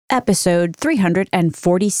Episode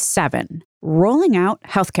 347, Rolling Out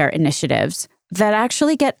Healthcare Initiatives that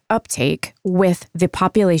actually get uptake with the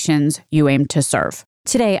populations you aim to serve.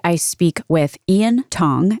 Today, I speak with Ian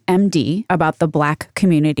Tong, MD, about the Black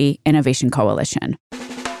Community Innovation Coalition.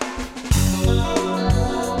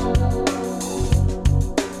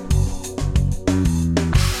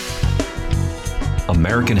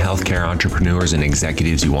 American healthcare entrepreneurs and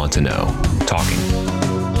executives you want to know. Talking.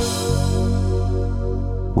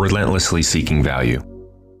 Relentlessly seeking value.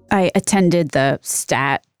 I attended the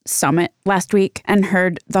STAT Summit last week and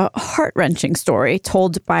heard the heart-wrenching story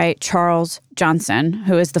told by Charles Johnson,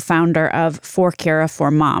 who is the founder of For Kira for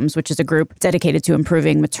Moms, which is a group dedicated to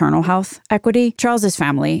improving maternal health equity. Charles's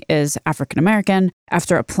family is African-American.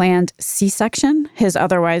 After a planned C-section, his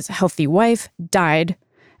otherwise healthy wife died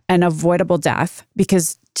an avoidable death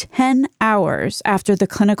because 10 hours after the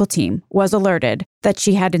clinical team was alerted that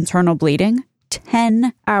she had internal bleeding,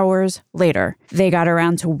 10 hours later, they got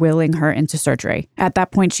around to wheeling her into surgery. At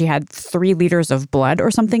that point, she had 3 liters of blood or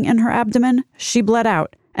something in her abdomen. She bled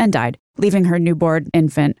out and died, leaving her newborn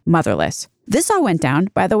infant motherless. This all went down,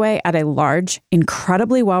 by the way, at a large,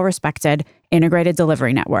 incredibly well-respected integrated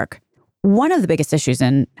delivery network. One of the biggest issues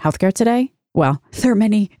in healthcare today, well, there are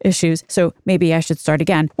many issues, so maybe I should start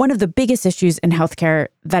again. One of the biggest issues in healthcare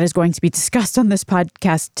that is going to be discussed on this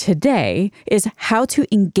podcast today is how to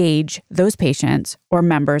engage those patients or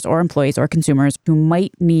members or employees or consumers who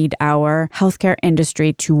might need our healthcare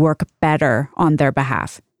industry to work better on their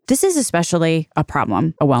behalf. This is especially a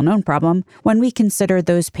problem, a well-known problem, when we consider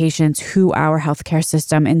those patients who our healthcare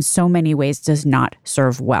system in so many ways does not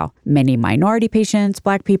serve well. Many minority patients,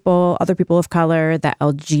 Black people, other people of color, the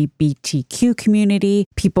LGBTQ community,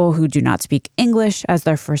 people who do not speak English as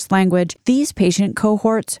their first language. These patient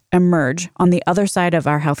cohorts emerge on the other side of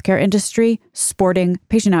our healthcare industry, sporting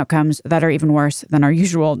patient outcomes that are even worse than our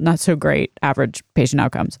usual not so great average patient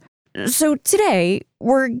outcomes. So today,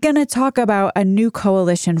 we're going to talk about a new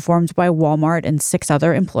coalition formed by Walmart and 6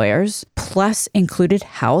 other employers, plus Included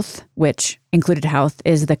Health, which Included Health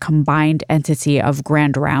is the combined entity of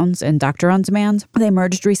Grand Rounds and Doctor on Demand. They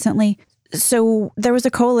merged recently. So there was a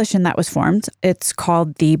coalition that was formed. It's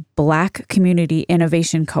called the Black Community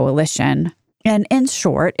Innovation Coalition. And in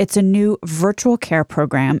short, it's a new virtual care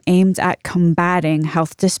program aimed at combating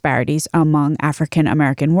health disparities among African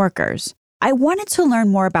American workers. I wanted to learn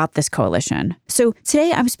more about this coalition. So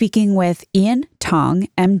today I'm speaking with Ian Tong,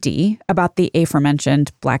 MD, about the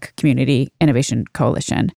aforementioned Black Community Innovation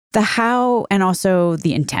Coalition, the how and also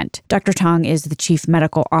the intent. Dr. Tong is the Chief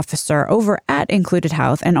Medical Officer over at Included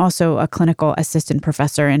Health and also a clinical assistant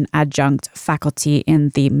professor and adjunct faculty in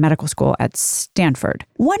the medical school at Stanford.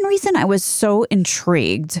 One reason I was so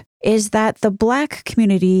intrigued is that the Black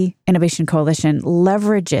Community Innovation Coalition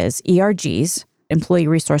leverages ERGs, employee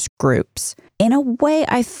resource groups, in a way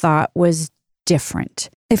I thought was different.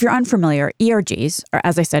 If you're unfamiliar, ERGs, or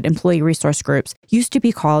as I said, employee resource groups, used to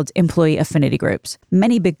be called employee affinity groups.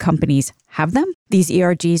 Many big companies have them. These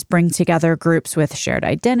ERGs bring together groups with shared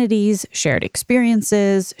identities, shared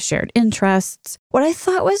experiences, shared interests. What I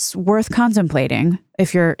thought was worth contemplating,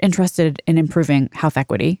 if you're interested in improving health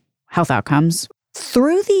equity, health outcomes,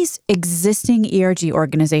 through these existing ERG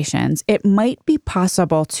organizations, it might be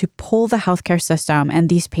possible to pull the healthcare system and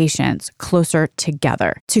these patients closer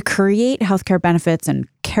together to create healthcare benefits and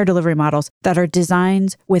care delivery models that are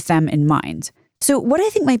designed with them in mind. So what I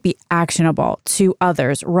think might be actionable to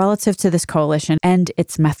others relative to this coalition and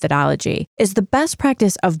its methodology is the best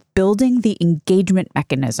practice of building the engagement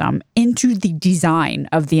mechanism into the design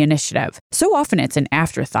of the initiative. So often it's an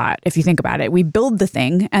afterthought, if you think about it. We build the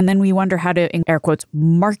thing and then we wonder how to, in air quotes,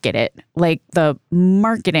 market it. Like the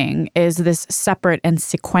marketing is this separate and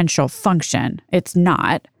sequential function. It's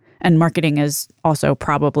not. And marketing is also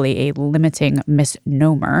probably a limiting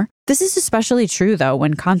misnomer. This is especially true, though,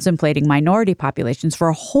 when contemplating minority populations for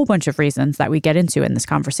a whole bunch of reasons that we get into in this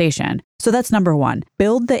conversation. So that's number 1,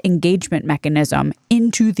 build the engagement mechanism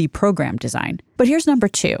into the program design. But here's number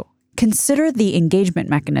 2, consider the engagement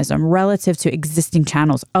mechanism relative to existing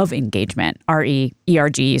channels of engagement, re.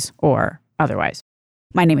 ERGs or otherwise.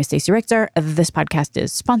 My name is Stacey Richter. This podcast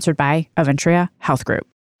is sponsored by Aventria Health Group.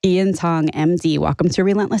 Ian Tong, MD, welcome to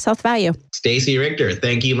Relentless Health Value. Stacey Richter,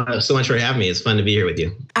 thank you so much for having me. It's fun to be here with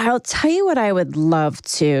you. I'll tell you what I would love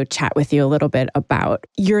to chat with you a little bit about.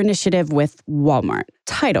 Your initiative with Walmart,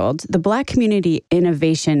 titled the Black Community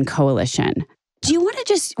Innovation Coalition. Do you want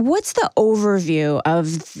to what's the overview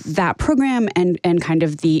of that program and kind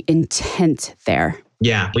of the intent there?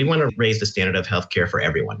 Yeah, we want to raise the standard of healthcare for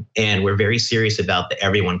everyone. And we're very serious about the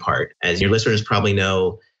everyone part. As your listeners probably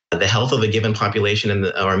know, the health of a given population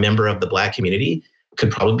or a member of the Black community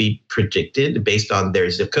could probably be predicted based on their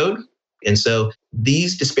zip code. And so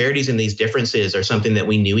these disparities and these differences are something that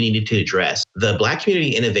we knew we needed to address. The Black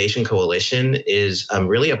Community Innovation Coalition is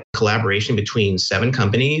really a collaboration between 7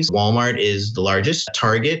 companies. Walmart is the largest,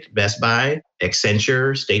 Target, Best Buy,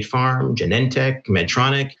 Accenture, State Farm, Genentech,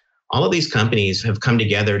 Medtronic. All of these companies have come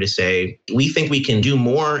together to say, we think we can do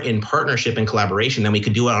more in partnership and collaboration than we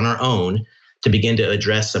could do on our own to begin to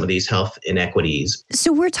address some of these health inequities.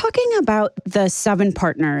 So we're talking about the 7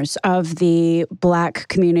 partners of the Black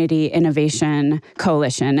Community Innovation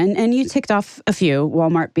Coalition. And you ticked off a few,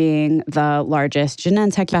 Walmart being the largest,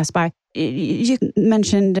 Genentech, Best Buy. You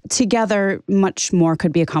mentioned together much more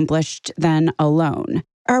could be accomplished than alone.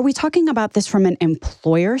 Are we talking about this from an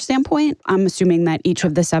employer standpoint? I'm assuming that each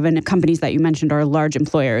of the 7 companies that you mentioned are large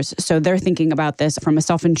employers. So they're thinking about this from a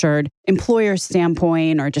self-insured employer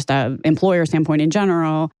standpoint or just an employer standpoint in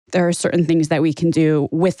general. There are certain things that we can do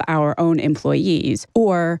with our own employees.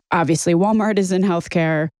 Or obviously, Walmart is in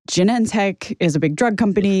healthcare. Genentech is a big drug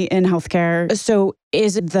company in healthcare. So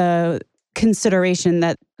is the consideration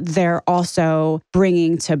that they're also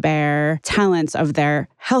bringing to bear talents of their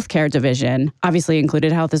healthcare division? Obviously,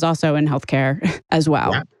 Included Health is also in healthcare as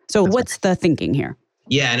well. Yeah, so what's the thinking here?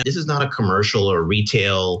 Yeah, and this is not a commercial or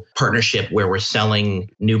retail partnership where we're selling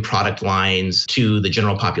new product lines to the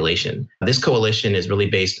general population. This coalition is really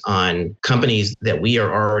based on companies that we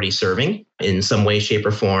are already serving in some way, shape,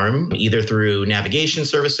 or form, either through navigation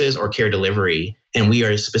services or care delivery. And we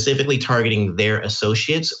are specifically targeting their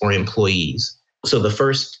associates or employees. So the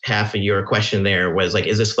first half of your question there was like,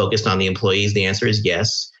 is this focused on the employees? The answer is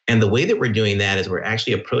yes. And the way that we're doing that is we're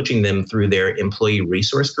actually approaching them through their employee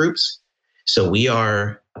resource groups. So we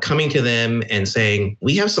are coming to them and saying,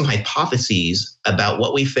 we have some hypotheses about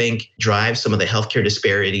what we think drives some of the healthcare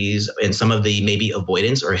disparities and some of the maybe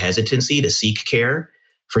avoidance or hesitancy to seek care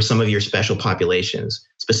for some of your special populations,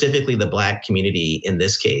 specifically the Black community in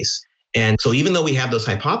this case. And so even though we have those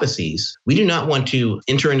hypotheses, we do not want to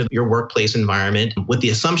enter into your workplace environment with the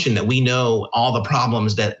assumption that we know all the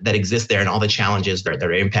problems that exist there and all the challenges that are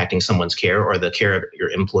impacting someone's care or the care of your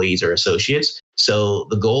employees or associates. So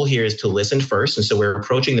the goal here is to listen first. And so we're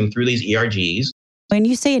approaching them through these ERGs. When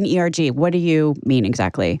you say an ERG, what do you mean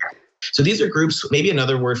exactly? So these are groups, maybe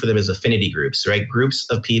another word for them is affinity groups, right? Groups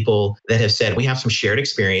of people that have said, we have some shared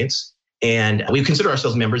experience and we consider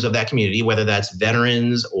ourselves members of that community, whether that's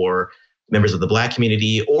veterans or members of the Black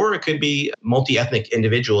community, or it could be multi-ethnic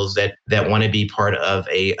individuals that want to be part of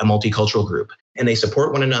a multicultural group. And they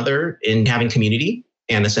support one another in having community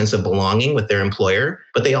and a sense of belonging with their employer.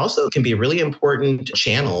 But they also can be a really important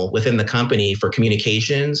channel within the company for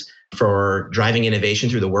communications, for driving innovation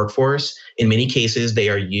through the workforce. In many cases, they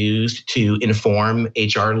are used to inform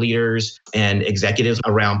HR leaders and executives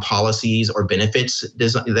around policies or benefits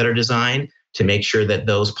that are designed to make sure that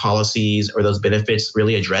those policies or those benefits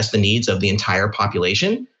really address the needs of the entire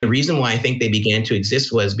population. The reason why I think they began to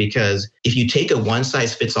exist was because if you take a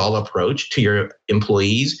one-size-fits-all approach to your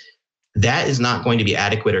employees, that is not going to be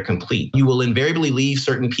adequate or complete. You will invariably leave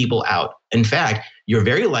certain people out. In fact, you're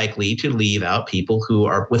very likely to leave out people who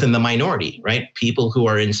are within the minority, right? People who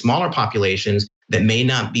are in smaller populations that may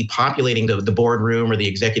not be populating the boardroom or the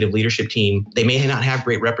executive leadership team. They may not have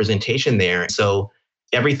great representation there. So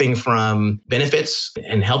everything from benefits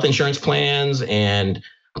and health insurance plans and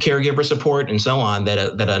caregiver support and so on that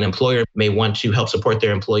an employer may want to help support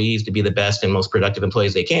their employees to be the best and most productive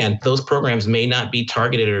employees they can. Those programs may not be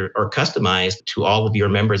targeted or customized to all of your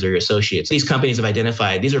members or your associates. These companies have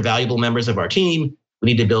identified these are valuable members of our team. We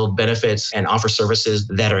need to build benefits and offer services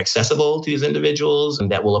that are accessible to these individuals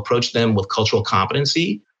and that will approach them with cultural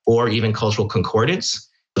competency or even cultural concordance.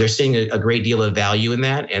 They're seeing a great deal of value in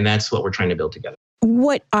that, and that's what we're trying to build together.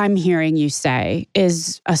 What I'm hearing you say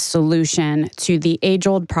is a solution to the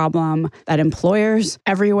age-old problem that employers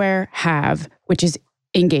everywhere have, which is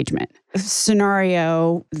engagement. A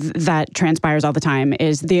scenario that transpires all the time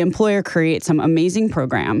is the employer creates some amazing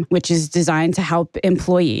program, which is designed to help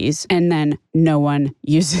employees, and then no one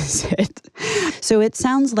uses it. So it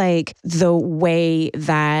sounds like the way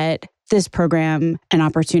that this program and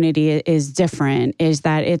opportunity is different is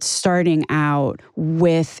that it's starting out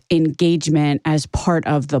with engagement as part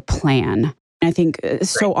of the plan. I think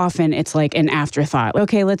so often it's like an afterthought.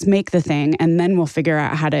 Okay, let's make the thing and then we'll figure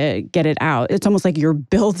out how to get it out. It's almost like you're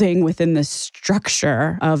building within the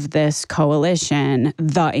structure of this coalition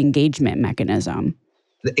the engagement mechanism.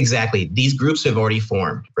 Exactly. These groups have already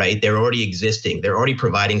formed, right? They're already existing. They're already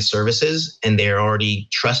providing services and they're already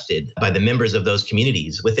trusted by the members of those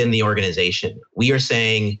communities within the organization. We are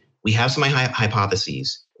saying we have some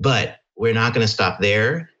hypotheses, but we're not going to stop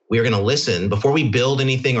there. We are going to listen before we build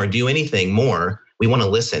anything or do anything more. we want to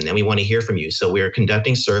listen and we want to hear from you. So we're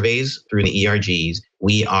conducting surveys through the ERGs.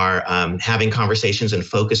 We are having conversations and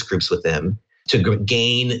focus groups with them to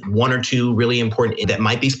gain one or two really important that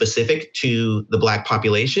might be specific to the Black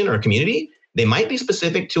population or community. They might be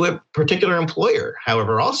specific to a particular employer.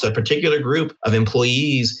 However, also a particular group of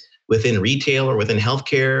employees within retail or within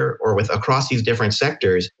healthcare or across these different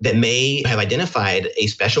sectors that may have identified a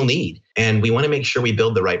special need. And we want to make sure we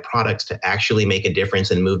build the right products to actually make a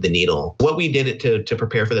difference and move the needle. What we did to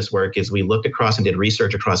prepare for this work is we looked across and did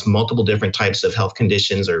research across multiple different types of health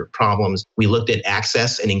conditions or problems. We looked at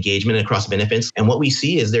access and engagement across benefits. And what we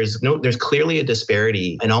see is there's clearly a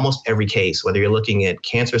disparity in almost every case, whether you're looking at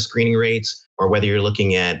cancer screening rates, or whether you're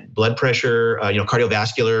looking at blood pressure,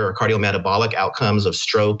 cardiovascular or cardiometabolic outcomes of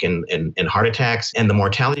stroke and heart attacks. And the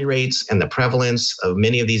mortality rates and the prevalence of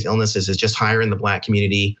many of these illnesses is just higher in the Black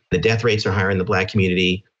community. The death rates are higher in the Black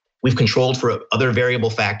community. We've controlled for other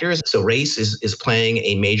variable factors. So race is playing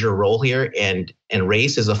a major role here, and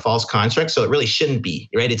race is a false construct. So it really shouldn't be,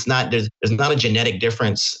 right? It's not, there's not a genetic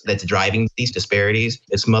difference that's driving these disparities.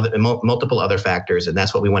 It's multiple other factors, and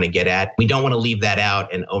that's what we want to get at. We don't want to leave that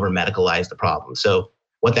out and over-medicalize the problem. So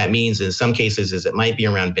what that means in some cases is it might be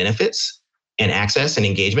around benefits and access and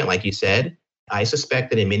engagement, like you said. I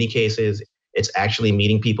suspect that in many cases, it's actually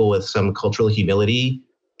meeting people with some cultural humility,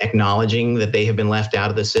 acknowledging that they have been left out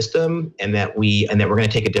of the system and that we're going to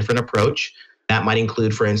take a different approach. That might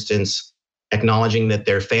include, for instance, acknowledging that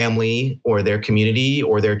their family or their community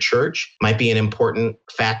or their church might be an important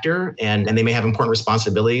factor and they may have important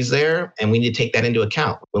responsibilities there. And we need to take that into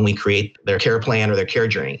account when we create their care plan or their care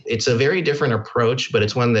journey. It's a very different approach, but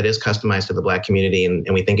it's one that is customized to the Black community. And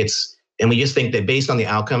we just think that based on the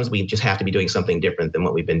outcomes, we just have to be doing something different than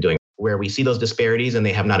what we've been doing, where we see those disparities and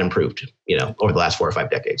they have not improved, over the last 4 or 5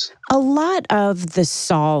 decades. A lot of the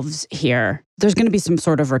solves here, there's going to be some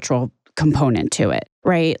sort of virtual component to it,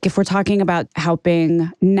 right? If we're talking about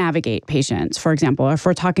helping navigate patients, for example, or if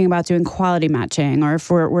we're talking about doing quality matching, or if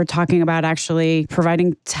we're talking about actually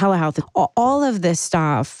providing telehealth, all of this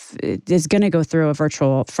stuff is going to go through a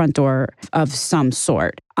virtual front door of some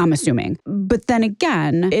sort, I'm assuming. But then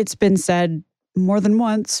again, it's been said more than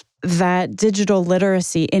once that digital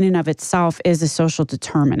literacy in and of itself is a social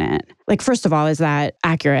determinant. Like, first of all, is that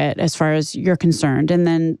accurate as far as you're concerned? And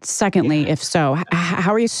then secondly, if so,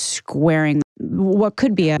 how are you squaring what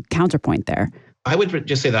could be a counterpoint there? I would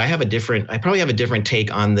just say that I probably have a different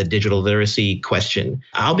take on the digital literacy question.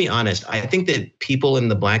 I'll be honest. I think that people in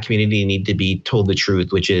the Black community need to be told the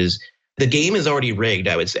truth, which is the game is already rigged,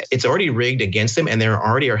 I would say. It's already rigged against them, and there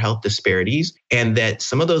already are health disparities, and that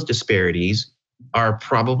some of those disparities are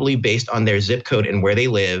probably based on their zip code and where they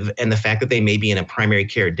live and the fact that they may be in a primary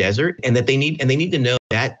care desert, and that they need to know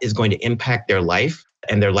that is going to impact their life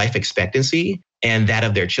and their life expectancy and that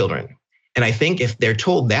of their children. And I think if they're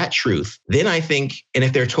told that truth, then and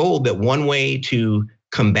if they're told that one way to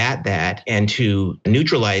combat that and to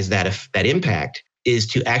neutralize that impact is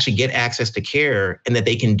to actually get access to care and that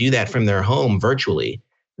they can do that from their home virtually,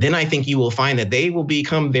 then I think you will find that they will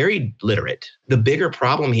become very literate. The bigger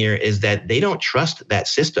problem here is that they don't trust that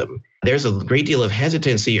system. There's a great deal of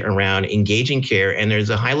hesitancy around engaging care, and there's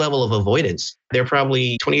a high level of avoidance. They're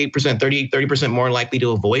probably 28%, 30% more likely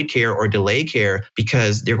to avoid care or delay care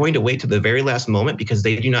because they're going to wait to the very last moment because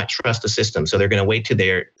they do not trust the system. So they're going to wait till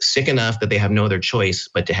they're sick enough that they have no other choice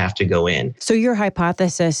but to have to go in. So your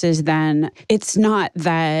hypothesis is then it's not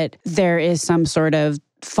that there is some sort of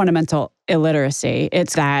fundamental illiteracy.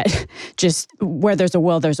 It's that just where there's a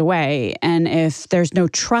will, there's a way. And if there's no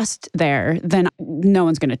trust there, then no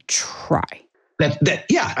one's going to try.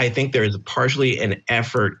 I think there's partially an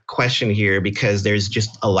effort question here because there's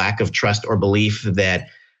just a lack of trust or belief that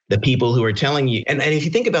the people who are telling you, and if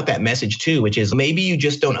you think about that message too, which is maybe you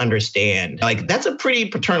just don't understand, like that's a pretty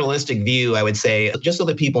paternalistic view, I would say, just so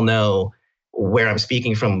that people know where I'm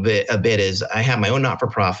speaking from a bit is I have my own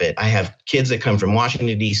not-for-profit. I have kids that come from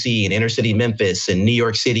Washington, D.C. and inner city Memphis and New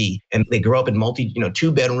York City, and they grow up in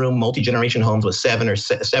two-bedroom, multi-generation homes with seven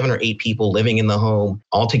or eight people living in the home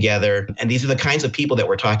all together. And these are the kinds of people that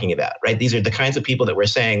we're talking about, right? These are the kinds of people that we're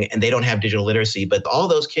saying, and they don't have digital literacy. But all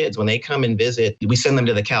those kids, when they come and visit, we send them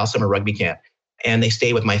to the Cal Summer Rugby Camp, and they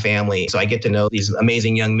stay with my family. So I get to know these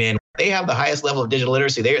amazing young men. They have the highest level of digital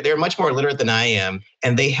literacy. They're much more literate than I am,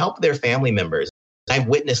 and they help their family members. I've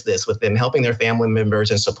witnessed this with them helping their family members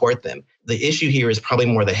and support them. The issue here is probably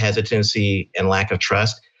more the hesitancy and lack of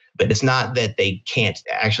trust, but it's not that they can't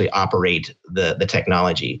actually operate the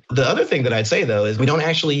technology. The other thing that I'd say, though, is we don't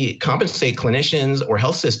actually compensate clinicians or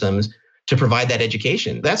health systems to provide that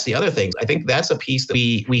education. That's the other thing. I think that's a piece that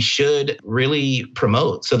we should really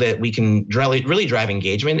promote so that we can really drive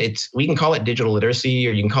engagement. We can call it digital literacy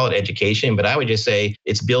or you can call it education, but I would just say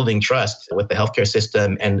it's building trust with the healthcare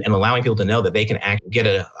system and allowing people to know that they can get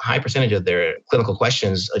a high percentage of their clinical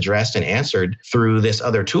questions addressed and answered through this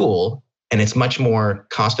other tool. And it's much more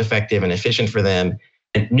cost effective and efficient for them.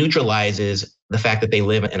 It neutralizes the fact that they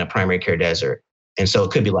live in a primary care desert. And so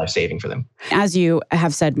it could be life-saving for them. As you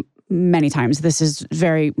have said many times, this is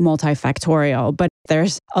very multifactorial, but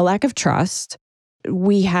there's a lack of trust.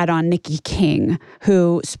 We had on Nikki King,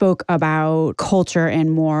 who spoke about culture in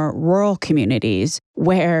more rural communities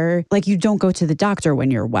where, like, you don't go to the doctor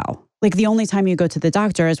when you're well. Like, the only time you go to the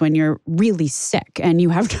doctor is when you're really sick and you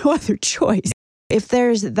have no other choice. If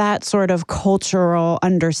there's that sort of cultural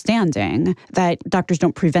understanding that doctors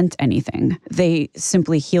don't prevent anything, they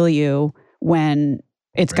simply heal you when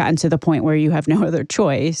it's gotten to the point where you have no other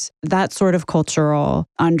choice, that sort of cultural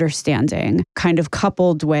understanding kind of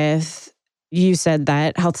coupled with, you said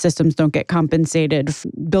that health systems don't get compensated for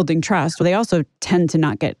building trust. They also tend to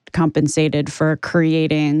not get compensated for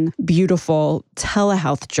creating beautiful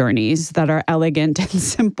telehealth journeys that are elegant and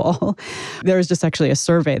simple. There was just actually a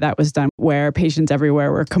survey that was done where patients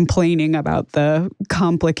everywhere were complaining about the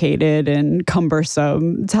complicated and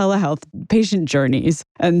cumbersome telehealth patient journeys.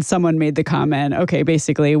 And someone made the comment, okay,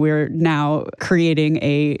 basically we're now creating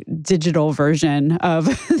a digital version of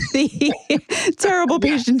the terrible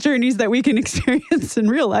patient journeys that we can experience in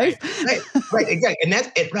real life. Right, exactly. And that's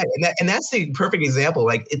it, right. And that's the perfect example.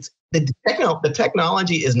 Like, it's the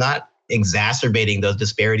technology is not exacerbating those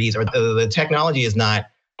disparities, or the technology is not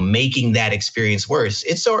making that experience worse.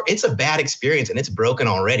 It's a bad experience and it's broken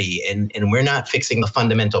already. And we're not fixing the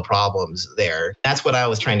fundamental problems there. That's what I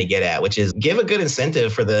was trying to get at, which is give a good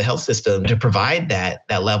incentive for the health system to provide that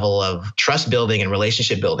level of trust building and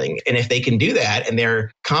relationship building. And if they can do that and they're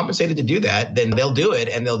compensated to do that, then they'll do it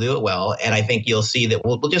and they'll do it well. And I think you'll see that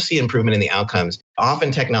we'll just see improvement in the outcomes.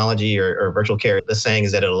 Often technology or virtual care, the saying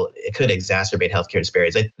is that it could exacerbate healthcare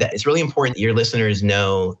disparities. It's really important that your listeners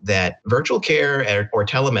know that virtual care or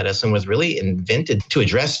telemedicine was really invented to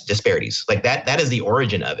address disparities. Like that is the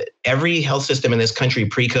origin of it. Every health system in this country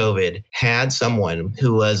pre-COVID had someone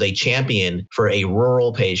who was a champion for a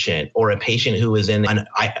rural patient or a patient who was in an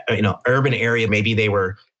urban area. Maybe they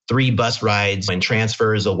were 3 bus rides and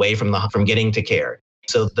transfers away from getting to care.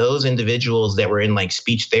 So those individuals that were in like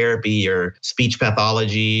speech therapy or speech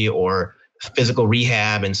pathology or physical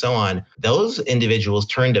rehab and so on, those individuals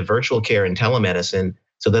turned to virtual care and telemedicine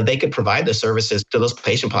so that they could provide the services to those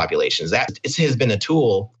patient populations. That has been a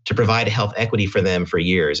tool to provide health equity for them for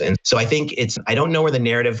years. And so I think I don't know where the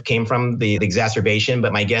narrative came from, the exacerbation,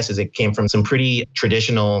 but my guess is it came from some pretty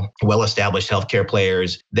traditional, well-established healthcare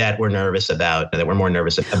players that were more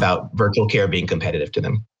nervous about virtual care being competitive to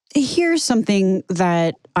them. Here's something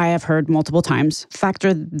that I have heard multiple times.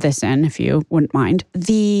 Factor this in, if you wouldn't mind.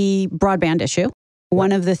 The broadband issue.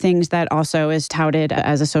 One of the things that also is touted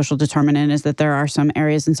as a social determinant is that there are some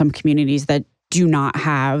areas in some communities that do not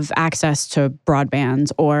have access to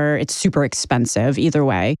broadband, or it's super expensive either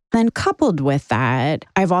way. Then coupled with that,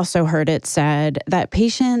 I've also heard it said that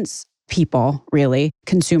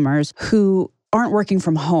consumers who aren't working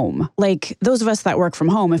from home. Like those of us that work from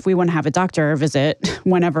home, if we want to have a doctor visit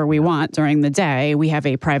whenever we want during the day, we have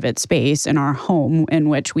a private space in our home in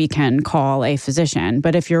which we can call a physician.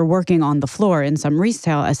 But if you're working on the floor in some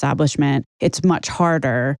retail establishment, it's much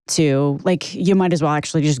harder to, you might as well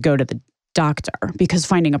actually just go to the doctor, because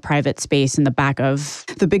finding a private space in the back of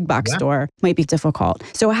the big box store might be difficult.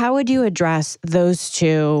 So how would you address those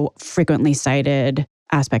two frequently cited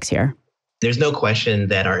aspects here? There's no question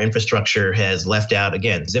that our infrastructure has left out,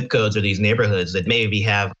 again, zip codes are these neighborhoods that maybe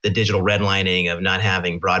have the digital redlining of not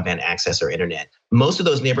having broadband access or internet. Most of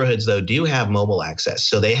those neighborhoods, though, do have mobile access.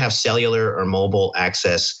 So they have cellular or mobile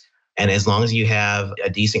access. And as long as you have a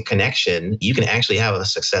decent connection, you can actually have a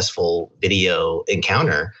successful video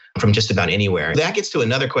encounter from just about anywhere. That gets to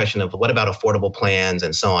another question of what about affordable plans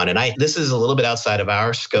and so on. And this is a little bit outside of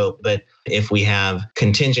our scope, but if we have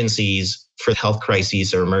contingencies for health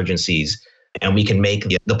crises or emergencies, and we can make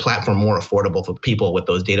the platform more affordable for people with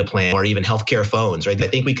those data plans or even healthcare phones, right? I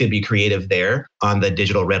think we could be creative there on the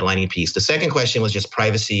digital redlining piece. The second question was just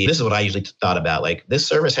privacy. This is what I usually thought about. Like, this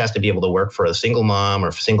service has to be able to work for a single mom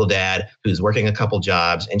or single dad who's working a couple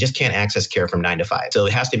jobs and just can't access care from 9 to 5. So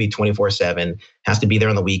it has to be 24/7, has to be there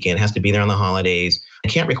on the weekend, has to be there on the holidays. I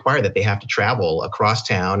can't require that they have to travel across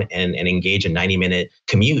town and engage a 90-minute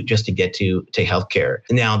commute just to get to healthcare.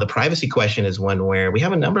 Now, the privacy question is one where we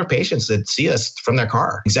have a number of patients that see us from their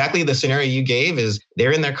car. Exactly the scenario you gave is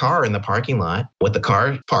they're in their car in the parking lot with the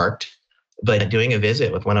car parked. But doing a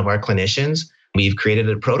visit with one of our clinicians, we've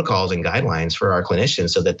created protocols and guidelines for our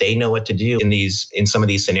clinicians so that they know what to do in some of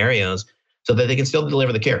these scenarios so that they can still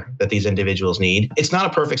deliver the care that these individuals need. It's not a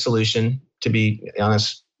perfect solution, to be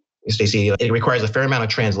honest, Stacey. It requires a fair amount of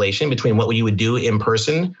translation between what you would do in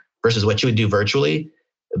person versus what you would do virtually.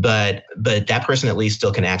 But that person at least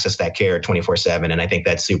still can access that care 24/7. And I think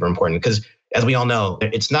that's super important because, as we all know,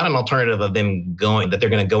 it's not an alternative of them that they're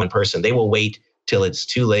going to go in person. They will wait till it's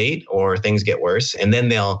too late or things get worse. And then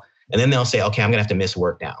they'll say, okay, I'm going to have to miss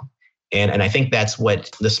work now. And I think that's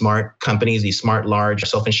what the smart companies, these smart, large,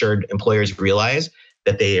 self-insured employers realize,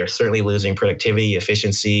 that they are certainly losing productivity,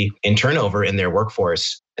 efficiency, and turnover in their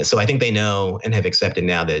workforce. And so I think they know and have accepted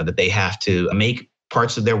now that they have to make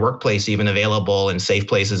parts of their workplace even available in safe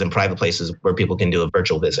places and private places where people can do a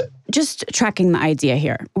virtual visit. Just tracking the idea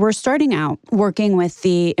here. We're starting out working with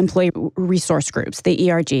the employee resource groups, the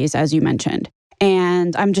ERGs, as you mentioned.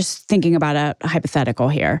 And I'm just thinking about a hypothetical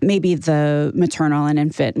here. Maybe the maternal and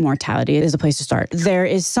infant mortality is a place to start. There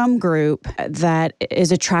is some group that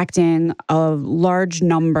is attracting a large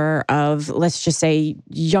number of, let's just say,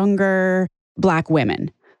 younger Black women.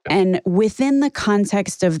 And within the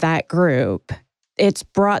context of that group, it's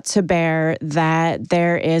brought to bear that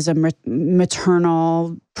there is a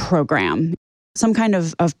maternal program, some kind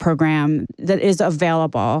of program that is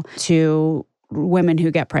available to women who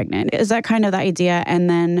get pregnant. Is that kind of the idea? And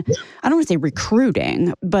then, I don't want to say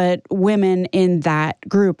recruiting, but women in that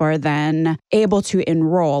group are then able to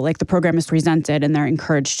enroll, like the program is presented and they're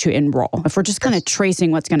encouraged to enroll. If we're just kind of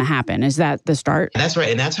tracing what's going to happen, is that the start? That's right.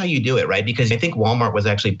 And that's how you do it, right? Because I think Walmart was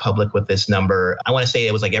actually public with this number. I want to say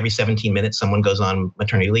it was like every 17 minutes, someone goes on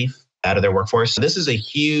maternity leave out of their workforce. This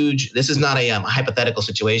is not a hypothetical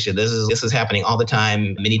situation. This is happening all the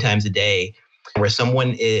time, many times a day, where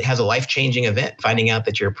someone has a life-changing event. Finding out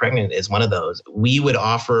that you're pregnant is one of those. We would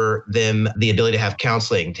offer them the ability to have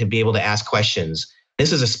counseling, to be able to ask questions.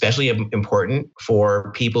 This is especially important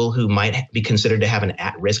for people who might be considered to have an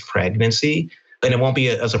at-risk pregnancy. And it won't be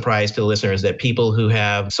a surprise to the listeners that people who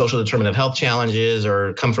have social determinant of health challenges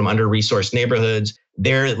or come from under-resourced neighborhoods,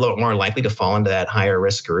 they're a little more likely to fall into that higher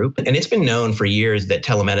risk group. And it's been known for years that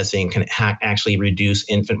telemedicine can actually reduce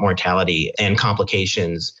infant mortality and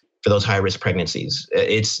complications for those high-risk pregnancies.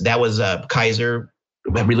 Kaiser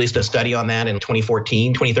released a study on that in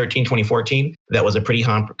 2013, 2014. That was a pretty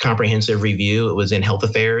comprehensive review. It was in Health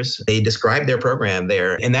Affairs. They described their program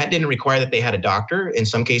there, and that didn't require that they had a doctor. In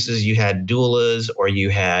some cases, you had doulas, or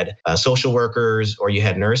you had social workers, or you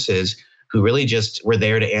had nurses who really just were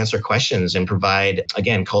there to answer questions and provide,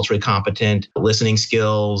 again, culturally competent listening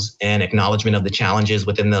skills and acknowledgement of the challenges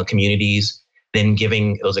within the communities, then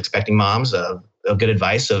giving those expecting moms a good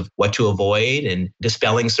advice of what to avoid and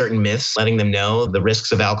dispelling certain myths, letting them know the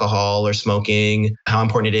risks of alcohol or smoking, how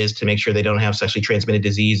important it is to make sure they don't have sexually transmitted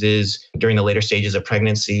diseases during the later stages of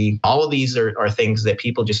pregnancy. All of these are things that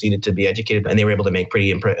people just needed to be educated, and they were able to make pretty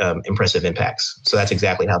impressive impacts. So that's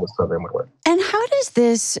exactly how this program would work. And how does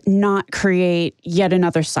this not create yet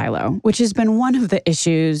another silo, which has been one of the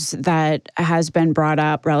issues that has been brought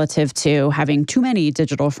up relative to having too many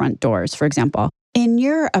digital front doors, for example? In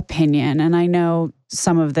your opinion, and I know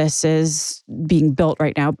some of this is being built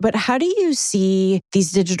right now, but how do you see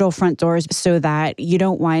these digital front doors so that you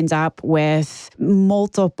don't wind up with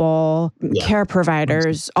multiple care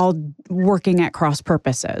providers all working at cross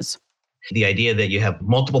purposes? The idea that you have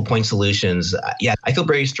multiple point solutions, I feel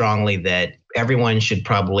very strongly that everyone should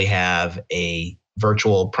probably have a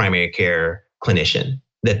virtual primary care clinician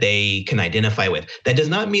that they can identify with. That does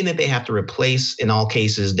not mean that they have to replace, in all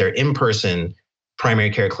cases, their in-person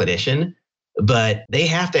primary care clinician, but they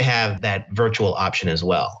have to have that virtual option as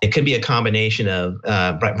well. It could be a combination of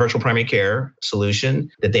virtual primary care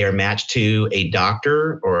solution that they are matched to a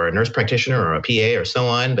doctor or a nurse practitioner or a PA or so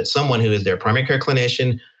on, but someone who is their primary care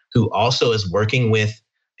clinician who also is working with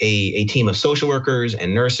a team of social workers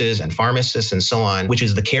and nurses and pharmacists and so on, which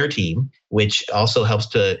is the care team, which also helps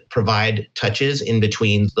to provide touches in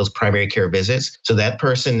between those primary care visits. So that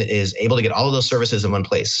person is able to get all of those services in one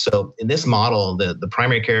place. So in this model, the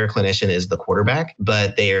primary care clinician is the quarterback,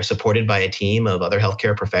 but they are supported by a team of other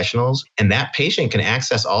healthcare professionals. And that patient can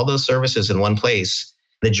access all those services in one place.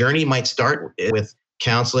 The journey might start with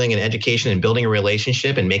counseling and education and building a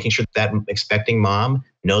relationship and making sure that expecting mom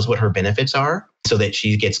knows what her benefits are so that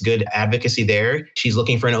she gets good advocacy there. She's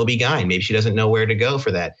looking for an OB-GYN. Maybe she doesn't know where to go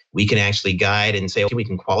for that. We can actually guide and say, okay, we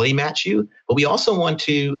can quality match you, but we also want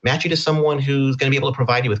to match you to someone who's going to be able to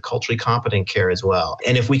provide you with culturally competent care as well.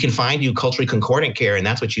 And if we can find you culturally concordant care and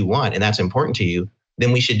that's what you want and that's important to you,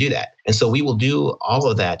 then we should do that. And so we will do all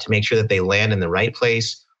of that to make sure that they land in the right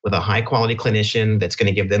place with a high quality clinician that's going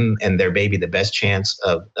to give them and their baby the best chance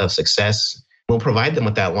of success. We'll provide them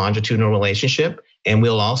with that longitudinal relationship. And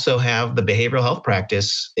we'll also have the behavioral health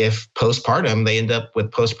practice if postpartum, they end up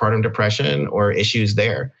with postpartum depression or issues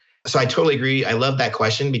there. So I totally agree. I love that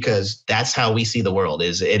question because that's how we see the world,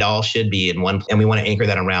 is it all should be in one, and we want to anchor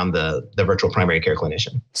that around the virtual primary care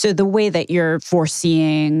clinician. So the way that you're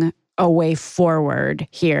foreseeing a way forward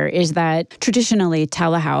here is that traditionally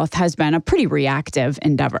telehealth has been a pretty reactive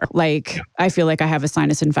endeavor. I feel like I have a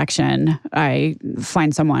sinus infection. I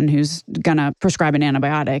find someone who's going to prescribe an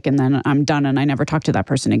antibiotic and then I'm done and I never talk to that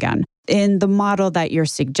person again. In the model that you're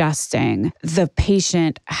suggesting, the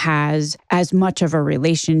patient has as much of a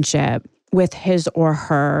relationship with his or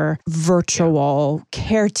her virtual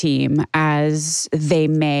care team as they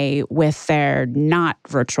may with their not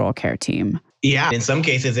virtual care team. Yeah, in some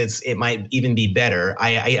cases, it might even be better.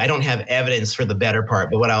 I don't have evidence for the better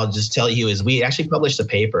part, but what I'll just tell you is we actually published a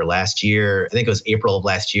paper last year. I think it was April of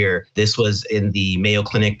last year. This was in the Mayo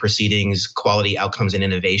Clinic Proceedings Quality Outcomes and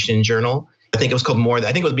Innovation Journal. I think it was called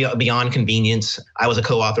I think it was Beyond Convenience. I was a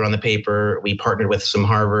co-author on the paper. We partnered with some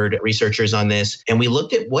Harvard researchers on this. And we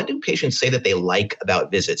looked at what do patients say that they like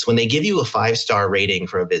about visits. When they give you a 5-star rating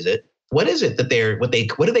for a visit, what is it that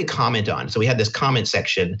what do they comment on? So we had this comment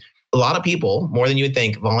section. A lot of people, more than you would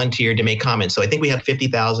think, volunteered to make comments. So I think we had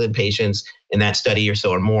 50,000 patients in that study or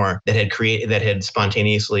so or more that had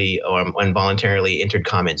spontaneously or involuntarily entered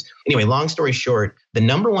comments. Anyway, long story short, the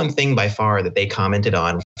number one thing by far that they commented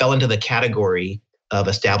on fell into the category of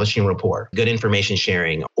establishing rapport, good information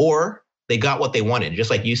sharing, or they got what they wanted, just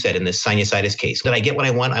like you said in this sinusitis case. Did I get what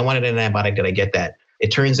I want? I wanted an antibiotic. Did I get that? It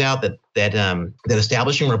turns out that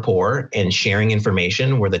establishing rapport and sharing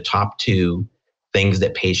information were the top two things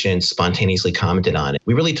that patients spontaneously commented on.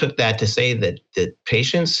 We really took that to say that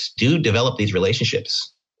patients do develop these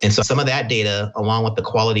relationships. And so some of that data, along with the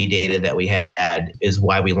quality data that we had, is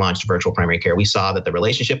why we launched virtual primary care. We saw that the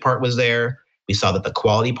relationship part was there. We saw that the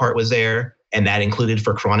quality part was there, and that included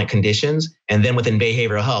for chronic conditions. And then within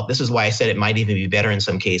behavioral health, this is why I said it might even be better in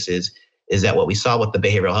some cases, is that what we saw with the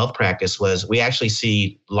behavioral health practice was we actually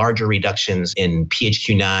see larger reductions in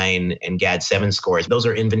PHQ-9 and GAD-7 scores. Those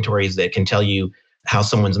are inventories that can tell you how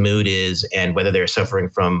someone's mood is and whether they're suffering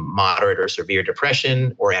from moderate or severe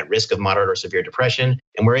depression or at risk of moderate or severe depression.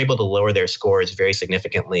 And we're able to lower their scores very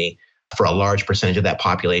significantly for a large percentage of that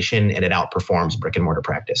population, and it outperforms brick and mortar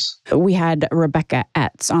practice. We had Rebecca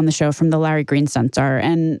Etz on the show from the Larry Green Center,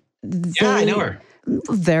 and yeah, I know her.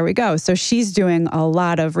 There we go. So she's doing a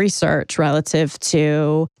lot of research relative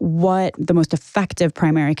to what the most effective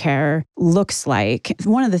primary care looks like.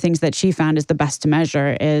 One of the things that she found is the best to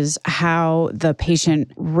measure is how the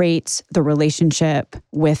patient rates the relationship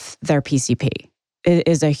with their PCP. It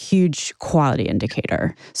is a huge quality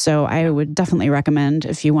indicator. So I would definitely recommend,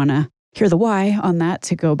 if you want to hear the why on that,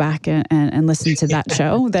 to go back and listen to that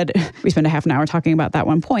show that we spent a half an hour talking about that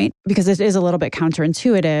one point, because it is a little bit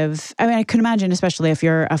counterintuitive. I mean, I could imagine, especially if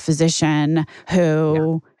you're a physician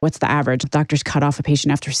who, what's the average? Doctors cut off a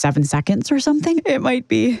patient after 7 seconds or something. It might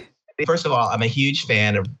be. First of all, I'm a huge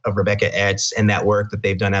fan of Rebecca Etz and that work that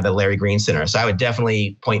they've done at the Larry Green Center. So I would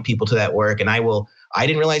definitely point people to that work. And I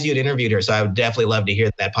didn't realize you had interviewed her, so I would definitely love to hear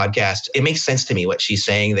that podcast. It makes sense to me what she's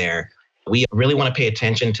saying there. We really want to pay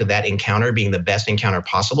attention to that encounter being the best encounter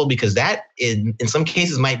possible, because that in some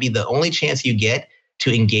cases might be the only chance you get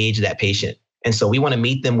to engage that patient. And so we want to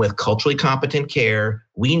meet them with culturally competent care.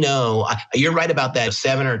 We know, you're right about that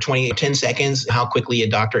 7 or 20 or 10 seconds, how quickly a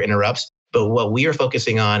doctor interrupts. But what we are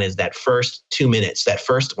focusing on is that first 2 minutes, that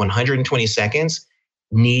first 120 seconds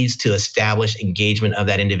needs to establish engagement of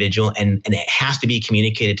that individual. And it has to be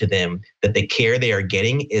communicated to them that the care they are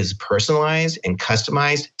getting is personalized and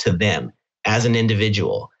customized to them as an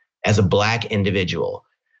individual, as a Black individual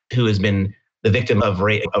who has been the victim of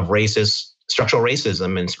racist, structural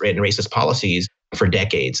racism and racist policies for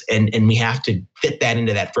decades. And we have to fit that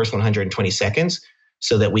into that first 120 seconds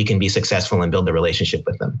so that we can be successful and build the relationship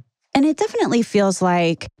with them. And it definitely feels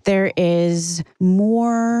like there is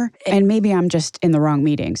more, and maybe I'm just in the wrong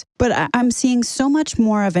meetings, but I'm seeing so much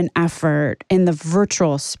more of an effort in the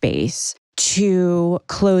virtual space to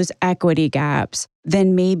close equity gaps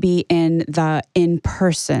than maybe in the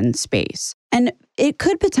in-person space. And it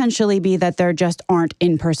could potentially be that there just aren't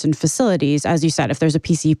in-person facilities. As you said, if there's a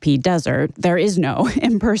PCP desert, there is no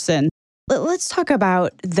in-person. Let's talk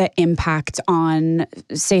about the impact on,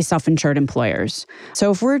 say, self-insured employers.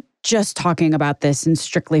 So if we're just talking about this in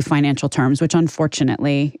strictly financial terms, which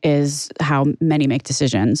unfortunately is how many make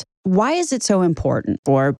decisions, why is it so important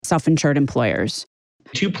for self-insured employers?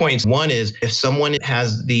 2 points. One is if someone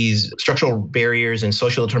has these structural barriers and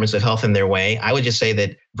social determinants of health in their way, I would just say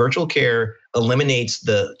that virtual care eliminates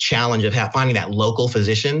the challenge of finding that local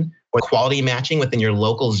physician or quality matching within your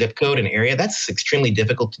local zip code and area. That's extremely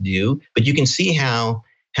difficult to do, but you can see how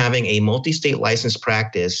having a multi-state licensed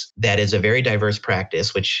practice that is a very diverse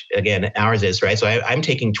practice, which again, ours is, right? So I'm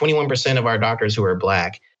taking 21% of our doctors who are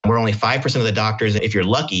Black. We're only 5% of the doctors, if you're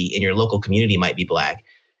lucky, in your local community might be Black.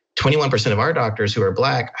 21% of our doctors who are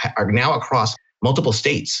Black are now across multiple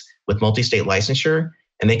states with multi-state licensure,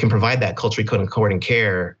 and they can provide that culturally concordant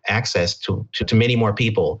care access to many more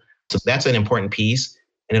people. So that's an important piece.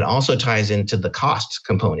 And it also ties into the cost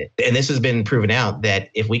component. And this has been proven out that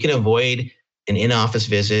if we can avoid an in-office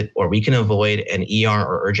visit or we can avoid an ER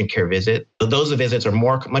or urgent care visit, those visits are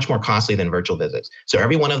much more costly than virtual visits. So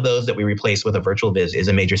every one of those that we replace with a virtual visit is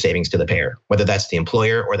a major savings to the payer, whether that's the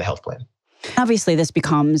employer or the health plan. Obviously, this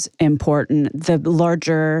becomes important the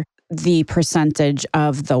larger the percentage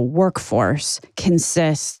of the workforce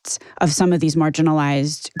consists of some of these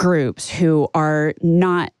marginalized groups who are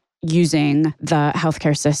not using the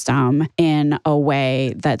healthcare system in a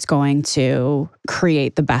way that's going to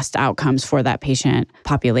create the best outcomes for that patient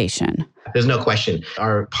population. There's no question.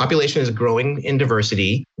 Our population is growing in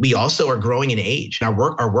diversity. We also are growing in age.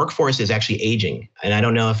 Our workforce is actually aging. And I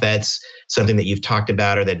don't know if that's something that you've talked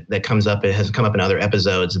about or that has come up in other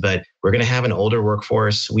episodes, but we're going to have an older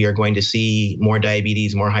workforce. We are going to see more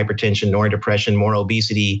diabetes, more hypertension, more depression, more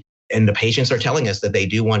obesity. And the patients are telling us that they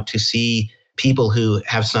do want to see people who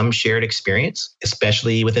have some shared experience,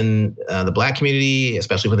 especially within the Black community,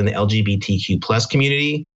 especially within the LGBTQ plus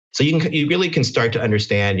community. So you really can start to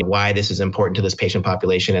understand why this is important to this patient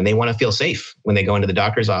population, and they want to feel safe when they go into the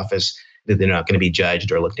doctor's office that they're not going to be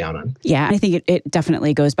judged or looked down on. Yeah, I think it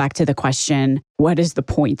definitely goes back to the question, what is the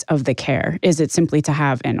point of the care? Is it simply to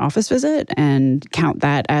have an office visit and count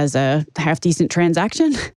that as a half-decent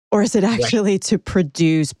transaction? Or is it actually to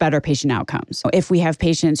produce better patient outcomes? If we have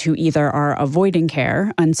patients who either are avoiding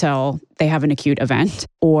care until they have an acute event,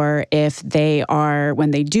 or if they are,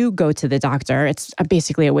 when they do go to the doctor, it's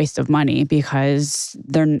basically a waste of money because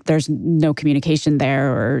there's no communication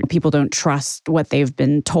there or people don't trust what they've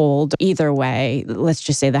been told. Either way, let's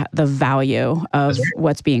just say that the value of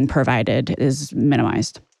what's being provided is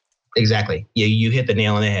minimized. Exactly. You hit the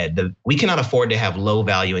nail on the head. We cannot afford to have low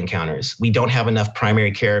value encounters. We don't have enough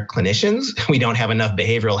primary care clinicians. We don't have enough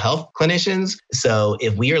behavioral health clinicians. So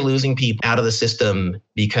if we are losing people out of the system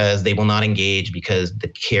because they will not engage because the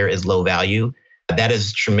care is low value, that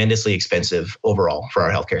is tremendously expensive overall for our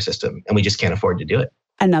healthcare system. And we just can't afford to do it.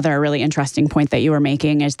 Another really interesting point that you were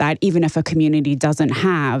making is that even if a community doesn't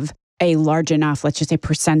have a large enough, let's just say,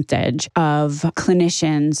 percentage of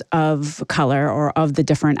clinicians of color or of the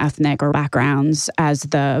different ethnic or backgrounds as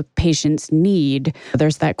the patients need.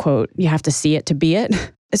 There's that quote, you have to see it to be it.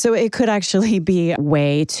 So it could actually be a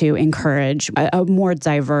way to encourage a more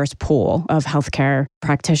diverse pool of healthcare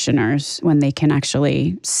practitioners when they can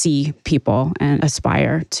actually see people and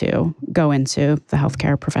aspire to go into the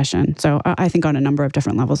healthcare profession. So I think on a number of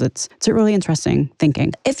different levels, it's a really interesting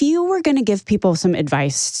thinking. If you were going to give people some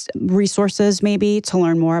advice, resources maybe to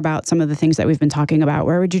learn more about some of the things that we've been talking about,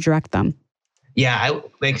 where would you direct them? Yeah,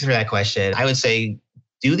 thanks for that question. I would say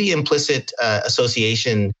do the implicit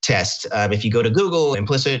association test. If you go to Google,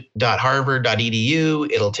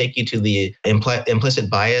 implicit.harvard.edu, it'll take you to the implicit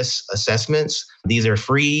bias assessments. These are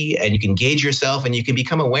free and you can gauge yourself and you can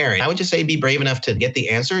become aware. And I would just say be brave enough to get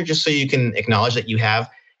the answer just so you can acknowledge that you have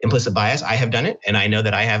implicit bias. I have done it and I know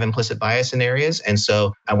that I have implicit bias in areas. And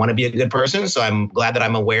so I want to be a good person. So I'm glad that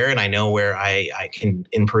I'm aware and I know where I can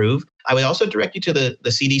improve. I would also direct you to the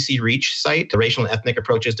CDC REACH site, the Racial and Ethnic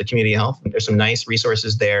Approaches to Community Health. There's some nice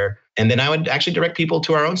resources there. And then I would actually direct people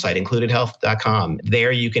to our own site, includedhealth.com.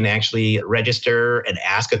 There you can actually register and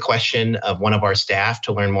ask a question of one of our staff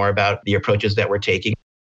to learn more about the approaches that we're taking.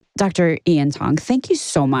 Dr. Ian Tong, thank you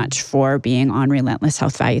so much for being on Relentless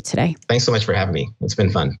Health Value today. Thanks so much for having me. It's been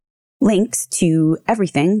fun. Links to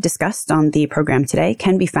everything discussed on the program today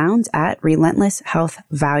can be found at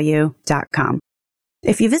relentlesshealthvalue.com.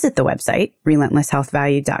 If you visit the website,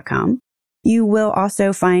 relentlesshealthvalue.com, you will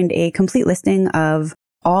also find a complete listing of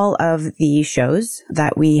all of the shows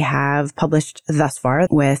that we have published thus far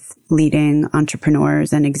with leading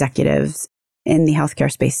entrepreneurs and executives in the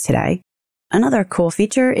healthcare space today. Another cool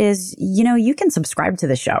feature is, you can subscribe to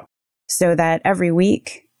the show so that every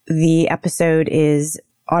week the episode is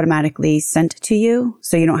automatically sent to you,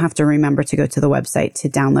 so you don't have to remember to go to the website to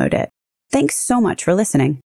download it. Thanks so much for listening.